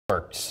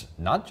Works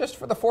not just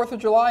for the 4th of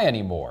July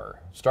anymore.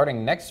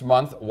 Starting next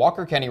month,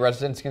 Walker County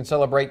residents can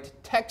celebrate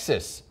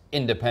Texas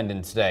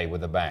Independence Day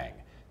with a bang.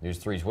 News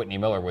 3's Whitney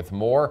Miller with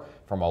more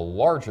from a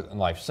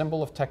larger-than-life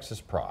symbol of Texas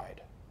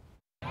pride.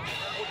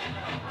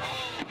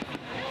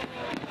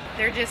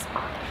 They're just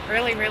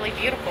really, really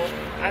beautiful.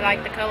 I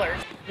like the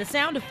colors. The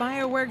sound of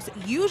fireworks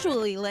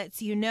usually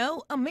lets you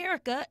know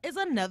America is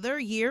another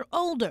year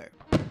older.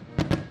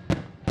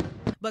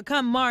 But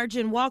come March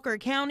in Walker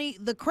County,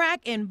 the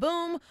crack and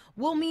boom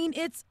will mean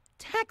it's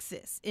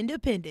Texas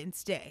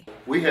Independence Day.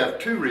 We have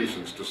two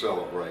reasons to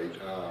celebrate.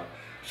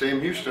 Sam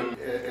Houston,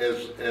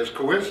 as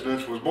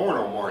coincidence, was born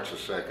on March the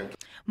 2nd.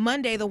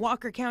 Monday, the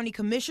Walker County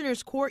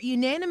Commissioners Court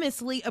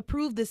unanimously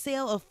approved the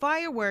sale of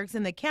fireworks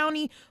in the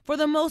county for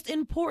the most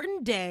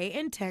important day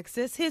in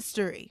Texas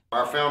history.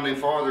 Our founding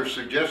fathers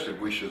suggested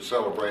we should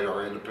celebrate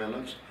our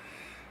independence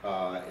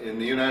in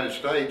the United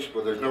States,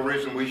 but there's no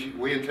reason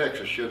we in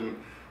Texas shouldn't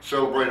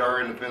celebrate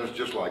our independence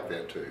just like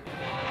that too.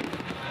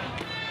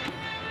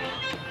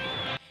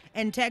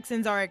 And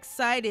Texans are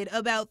excited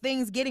about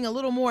things getting a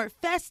little more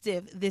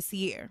festive this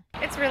year.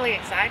 It's really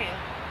exciting.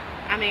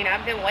 I mean,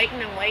 I've been waiting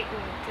and waiting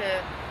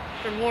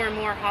for more and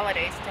more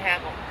holidays to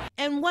have them.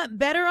 And what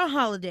better a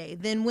holiday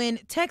than when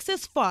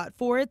Texas fought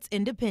for its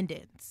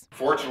independence?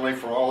 Fortunately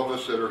for all of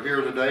us that are here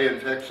today in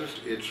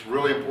Texas, it's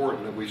really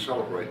important that we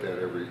celebrate that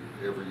every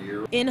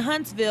year. In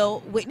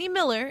Huntsville, Whitney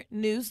Miller,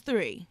 News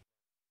 3.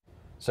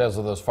 Sales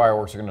of those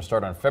fireworks are going to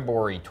start on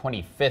February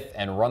 25th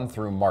and run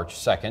through March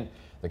 2nd.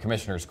 The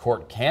Commissioners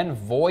Court can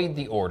void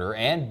the order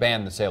and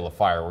ban the sale of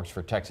fireworks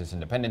for Texas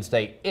Independence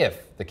Day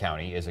if the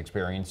county is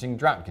experiencing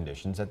drought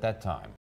conditions at that time.